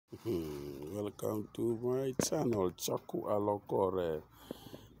Welcome to my channel, Chaku Alokore.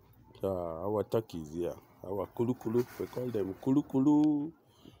 Our turkeys here, our Kulukulu, we call them Kulukulu.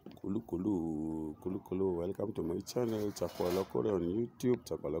 Kulukulu, Kulukulu. Welcome to my channel, Chaku Alokore on YouTube,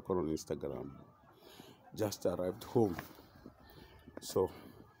 Chaku Alokore on Instagram. Just arrived home. So,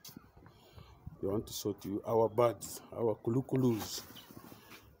 we want to show to you our birds, our Kulukulus.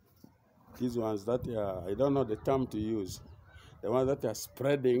 These ones that are, I don't know the term to use. The ones that are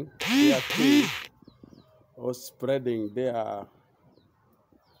spreading their tail or spreading their,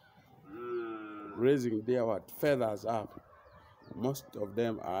 raising their feathers up. Most of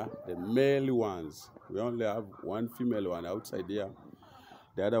them are the male ones. We only have one female one outside here.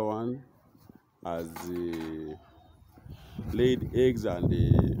 The other one has laid eggs and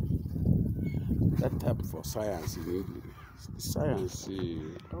that type for science in English. Science,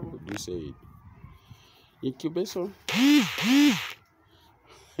 how would you say it? Incubation.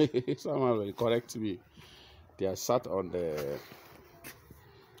 Someone will correct me. They are sat on the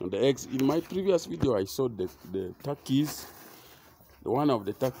eggs. In my previous video, I saw the turkeys, one of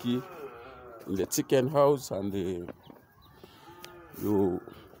the turkey in the chicken house, and you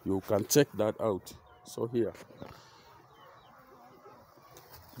can check that out. So here,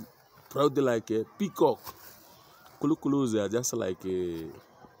 probably like a peacock. Kulukulus are just like a,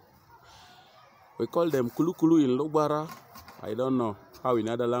 we call them Kulukulu in Lobara. I don't know how in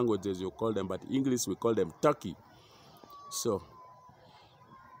other languages you call them, but in English we call them turkey. So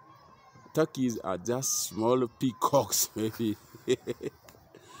turkeys are just small peacocks, maybe.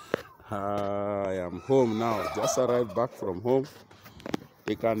 I am home now. Just arrived back from home.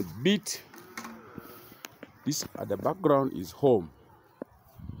 They can beat. This at the background is home.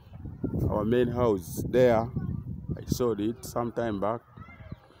 Our main house there. I saw it some time back.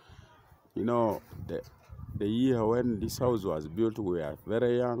 You know, the year when this house was built, we were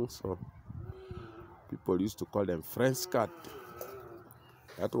very young, so people used to call them French cat.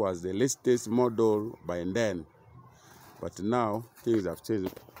 That was the latest model by then. But now, things have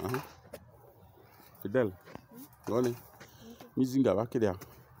changed. Fidel, go on. Mizinga back there.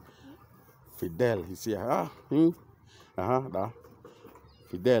 Fidel, he's here. Da.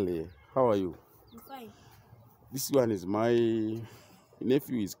 Fidel, how are you? I'm fine. This one is my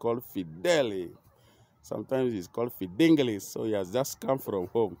nephew, is called Fidel. Sometimes he's called Fidinglis, so he has just come from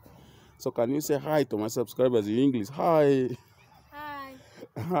home. So can you say hi to my subscribers in English? Hi.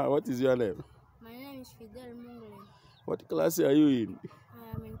 Hi. What is your name? My name is Fidel Munglen. What class are you in?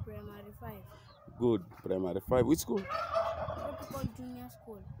 I am in primary 5. Good, primary 5. Which school? Kulukulu Junior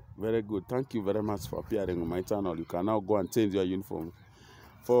School. Very good. Thank you very much for appearing on my channel. You can now go and change your uniform.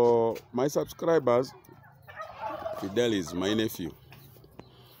 For my subscribers, Fidel is my nephew.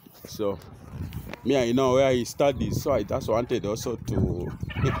 So, me, I know where he studies, so I just wanted also to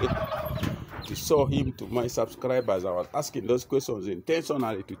to show him to my subscribers. I was asking those questions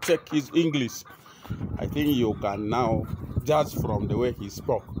intentionally to check his English. I think you can now judge from the way he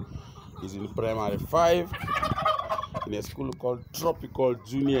spoke. He's in primary 5 in a school called Tropical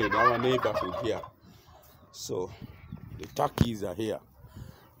Junior in our neighborhood here. So the turkeys are here.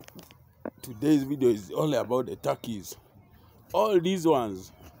 Today's video is all about the turkeys. All these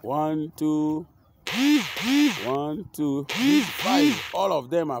ones, 1, 2, 1, 2, 5. All of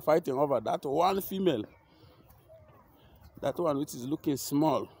them are fighting over that one female. That one which is looking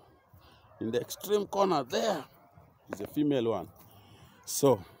small in the extreme corner there is a female one.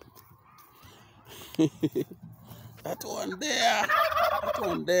 So that one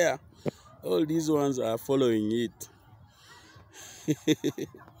there, all these ones are following it.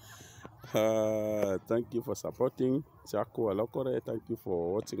 Thank you for supporting Chaku Alokore. Thank you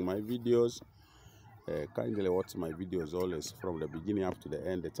for watching my videos. Kindly watch my videos always from the beginning up to the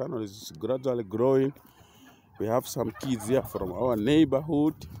end. The channel is gradually growing. We have some kids here from our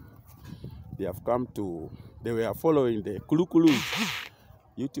neighborhood. They have come to, they were following the Kulukulu.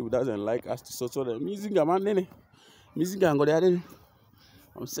 YouTube doesn't like us to so the Mizinga man nene. Mizinga ngo there.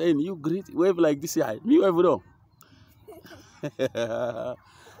 I'm saying you greet wave like this here. Me wave though.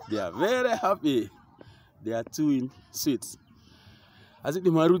 They are very happy. They are chewing sweets. As it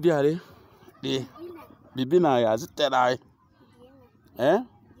the maru there, the bibina as it tell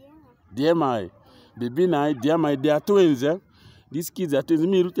dear my bibina, dear my, they are twins. These kids are twins.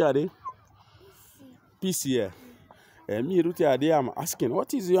 Me root there. Peace here. Me root there. I'm asking,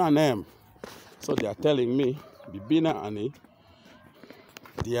 what is your name? So they are telling me Bibina and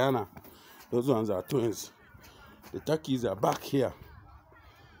Diana. Those ones are twins. The turkeys are back here.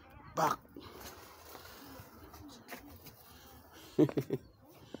 Back.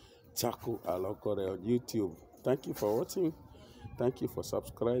 Chaku Alokore on YouTube. Thank you for watching. Thank you for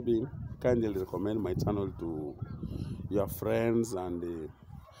subscribing. Kindly recommend my channel to your friends and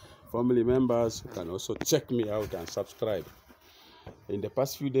family members. You can also check me out and subscribe. In the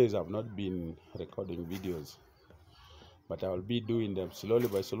past few days, I've not been recording videos, but I will be doing them slowly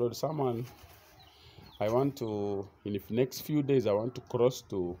by slowly. I want to, in the next few days, I want to cross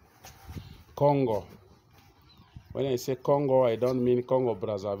to Congo. When I say Congo, I don't mean Congo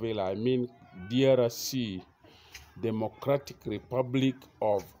Brazzaville. I mean DRC, Democratic Republic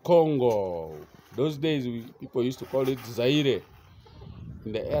of Congo. Those days, people used to call it Zaire.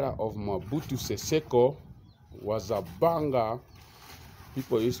 In the era of Mobutu Sese Seko, was a banger.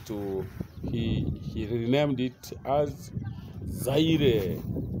 People used to, he renamed it as Zaire.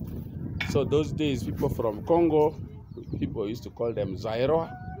 So those days, people from Congo, people used to call them Zairo.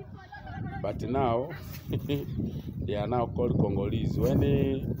 But now, they are now called Congolese. When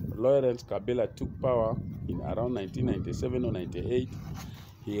Laurent Kabila took power in around 1997 or 98,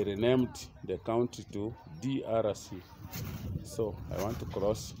 he renamed the country to DRC. So I want to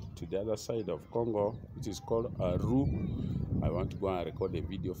cross to the other side of Congo, which is called Aru. I want to go and record a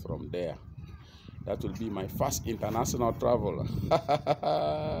video from there. That will be my first international travel.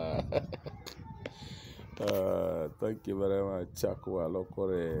 Thank you very much.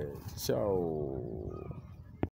 Ciao.